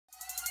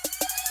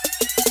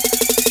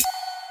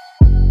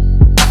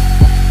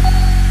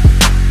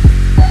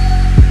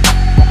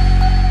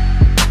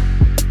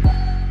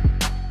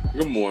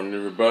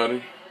morning,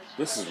 everybody.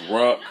 This is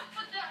Rockk,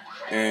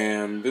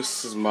 and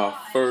this is my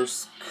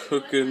first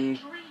cooking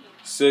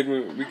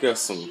segment. We got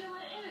some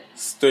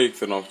steak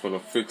that I'm gonna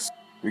fix.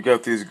 We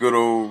got these good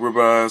old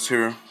ribeyes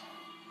here.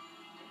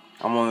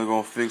 I'm only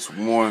gonna fix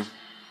one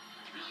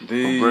for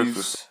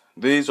breakfast.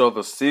 These are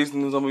the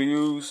seasonings I'm gonna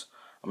use.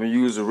 I'm gonna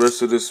use the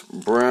rest of this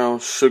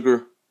brown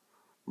sugar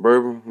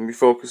bourbon. Let me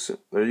focus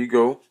it. There you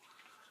go.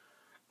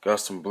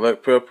 Got some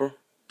black pepper.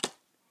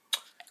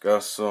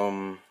 Got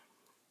some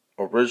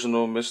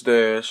original Miss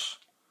Dash,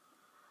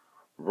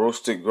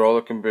 roasted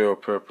garlic and bell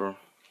pepper,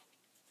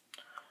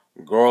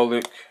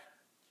 garlic,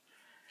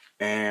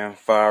 and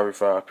fiery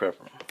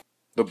pepper.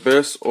 The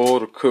best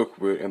oil to cook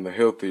with and the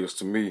healthiest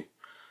to me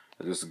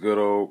is this good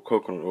old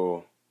coconut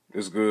oil.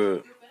 It's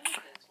good.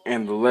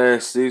 And the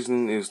last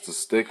seasoning is the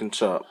steak and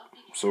chop.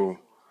 So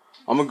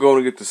I'm gonna go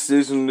and get to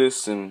season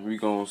this, and we're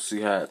gonna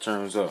see how it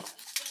turns out.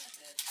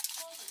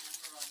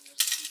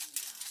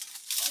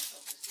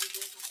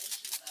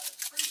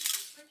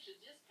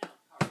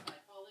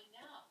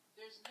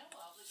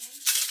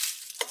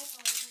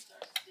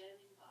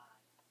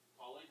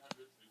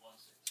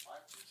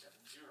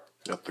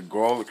 Got the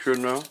garlic here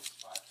now.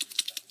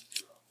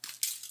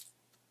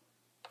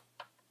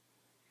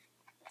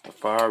 The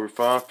fiery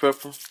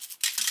pepper.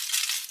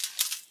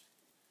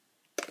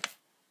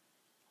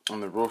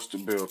 And the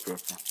roasted bell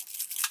pepper.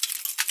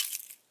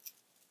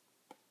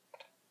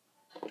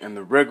 And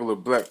the regular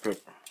black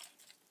pepper.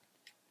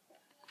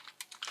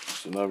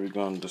 So now we're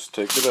gonna just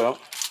take it out.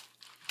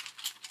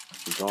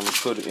 We're gonna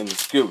put it in the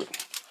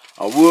skillet.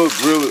 I would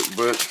grill it,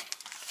 but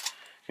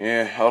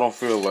yeah, I don't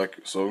feel like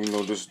it. So,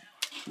 just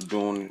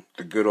doing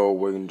the good old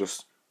way and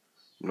just,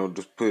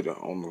 just put it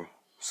on the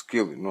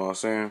skillet, you know what I'm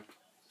saying?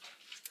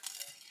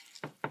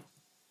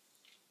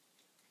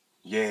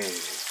 Yeah,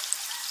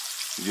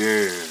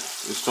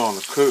 it's starting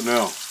to cook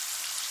now.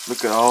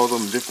 Look at all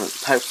them different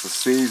types of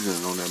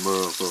seasoning on that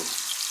motherfucker.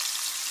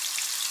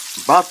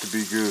 About to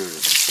be good.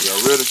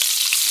 Y'all ready?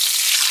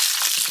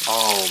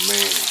 Oh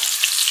man,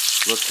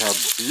 look how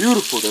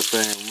beautiful that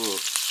thing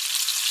looks.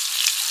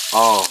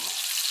 Oh,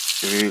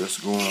 it's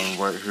going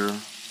right here.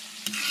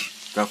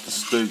 Got the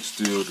steak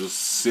still just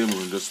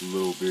simmering just a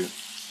little bit.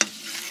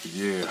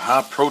 Yeah,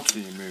 high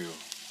protein meal.